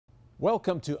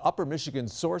Welcome to Upper Michigan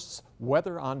Source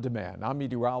Weather on Demand. I'm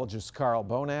meteorologist Carl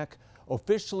Bonak.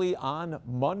 Officially on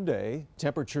Monday,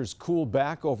 temperatures cooled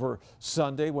back over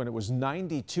Sunday when it was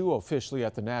 92 officially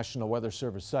at the National Weather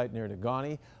Service site near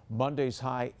Negaunee. Monday's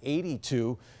high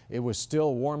 82. It was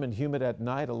still warm and humid at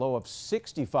night, a low of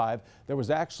 65. There was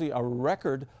actually a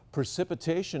record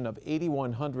precipitation of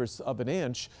 81/100ths of an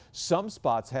inch. Some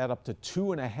spots had up to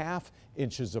 2.5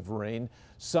 inches of rain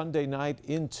Sunday night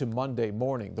into Monday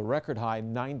morning. The record high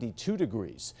 92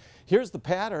 degrees. Here's the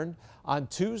pattern. On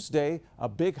Tuesday, a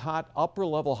big hot upper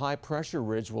level high pressure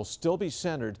ridge will still be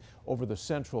centered over the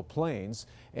central plains,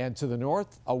 and to the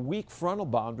north, a weak frontal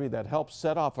boundary that helps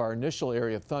set off our initial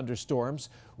area of thunderstorms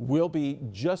will be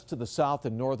just to the south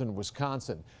in northern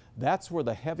Wisconsin. That's where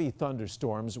the heavy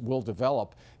thunderstorms will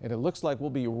develop, and it looks like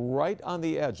we'll be right on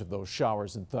the edge of those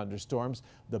showers and thunderstorms.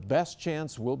 The best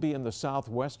chance will be in the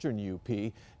southwestern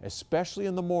UP, especially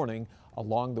in the morning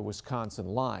along the Wisconsin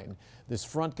line. This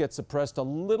front gets suppressed a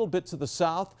little bit to the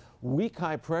south. Weak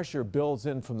high pressure builds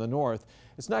in from the north.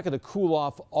 It's not going to cool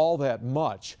off all that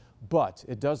much, but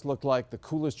it does look like the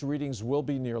coolest readings will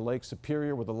be near Lake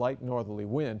Superior with a light northerly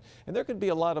wind. And there could be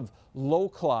a lot of low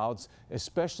clouds,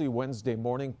 especially Wednesday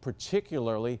morning,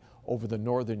 particularly over the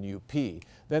northern UP.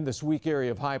 Then this weak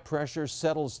area of high pressure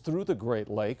settles through the Great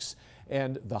Lakes,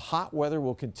 and the hot weather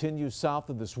will continue south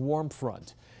of this warm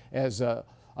front. As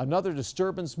another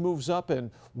disturbance moves up and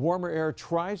warmer air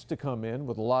tries to come in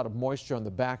with a lot of moisture on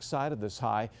the backside of this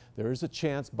high, there is a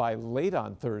chance by late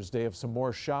on Thursday of some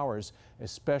more showers,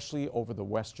 especially over the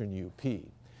western UP.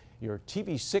 Your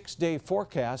TV 6-day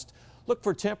forecast. Look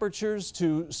for temperatures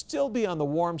to still be on the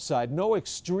warm side. No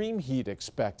extreme heat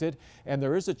expected, and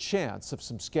there is a chance of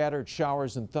some scattered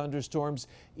showers and thunderstorms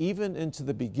even into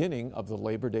the beginning of the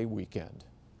Labor Day weekend.